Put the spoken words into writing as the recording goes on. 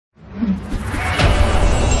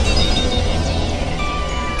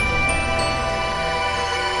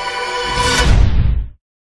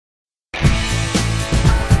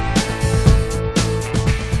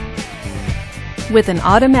with an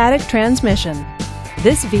automatic transmission.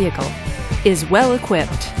 This vehicle is well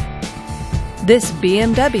equipped. This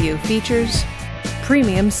BMW features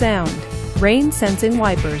premium sound, rain-sensing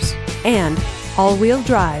wipers, and all-wheel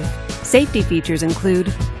drive. Safety features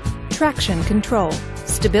include traction control,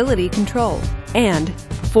 stability control, and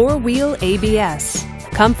four-wheel ABS.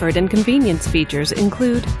 Comfort and convenience features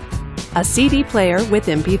include a CD player with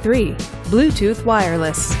MP3, Bluetooth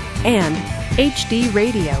wireless, and HD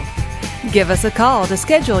radio. Give us a call to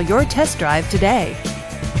schedule your test drive today.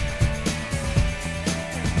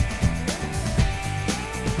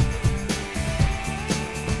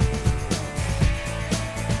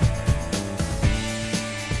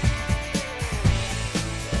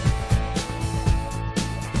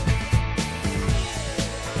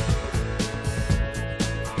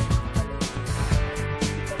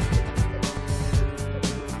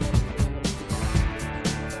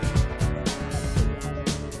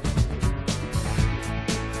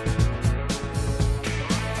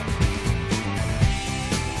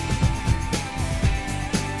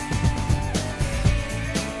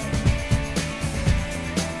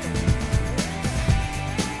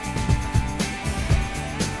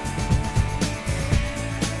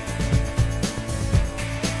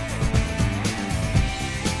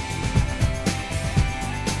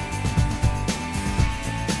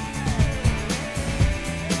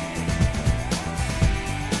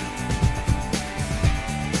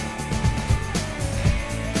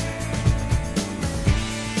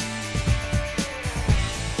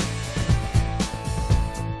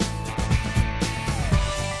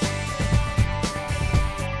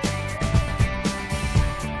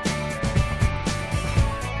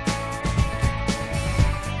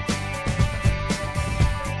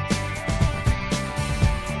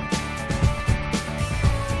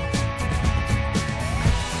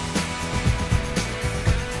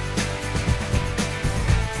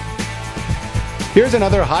 Here's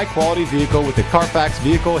another high-quality vehicle with the Carfax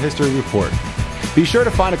Vehicle History Report. Be sure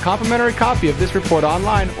to find a complimentary copy of this report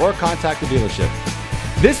online or contact the dealership.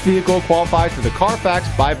 This vehicle qualifies for the Carfax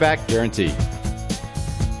Buyback Guarantee.